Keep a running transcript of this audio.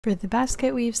For the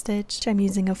basket weave stitch, I'm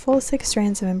using a full 6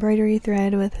 strands of embroidery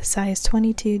thread with a size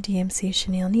 22 DMC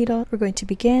chenille needle. We're going to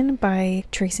begin by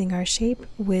tracing our shape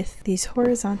with these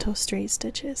horizontal straight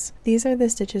stitches. These are the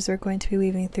stitches we're going to be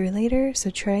weaving through later, so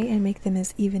try and make them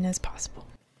as even as possible.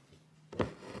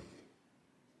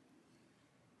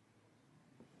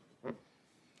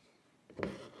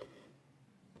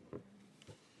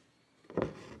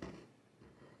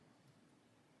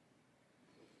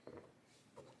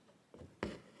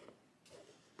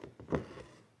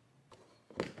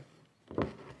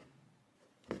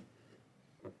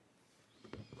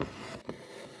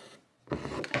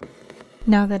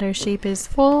 Now that our shape is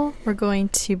full, we're going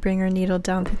to bring our needle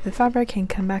down through the fabric and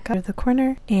come back out of the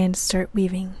corner and start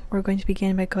weaving. We're going to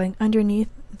begin by going underneath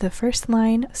the first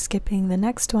line, skipping the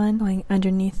next one, going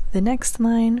underneath the next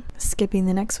line, skipping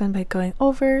the next one by going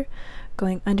over,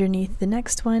 going underneath the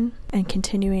next one, and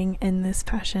continuing in this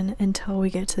fashion until we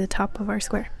get to the top of our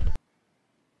square.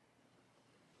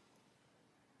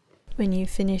 When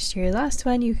you've finished your last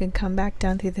one, you can come back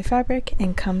down through the fabric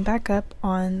and come back up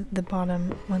on the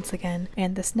bottom once again.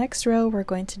 And this next row, we're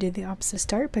going to do the opposite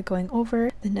start by going over.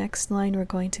 The next line, we're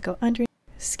going to go under,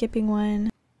 skipping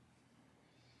one,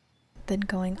 then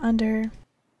going under,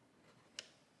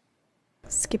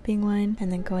 skipping one,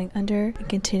 and then going under, and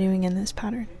continuing in this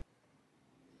pattern.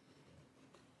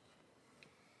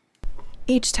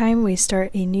 Each time we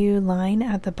start a new line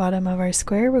at the bottom of our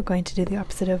square, we're going to do the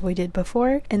opposite of what we did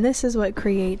before, and this is what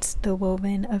creates the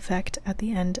woven effect at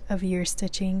the end of your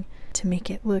stitching to make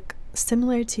it look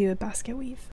similar to a basket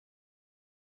weave.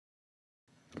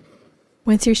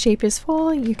 Once your shape is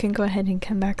full, you can go ahead and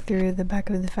come back through the back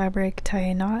of the fabric, tie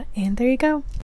a knot, and there you go!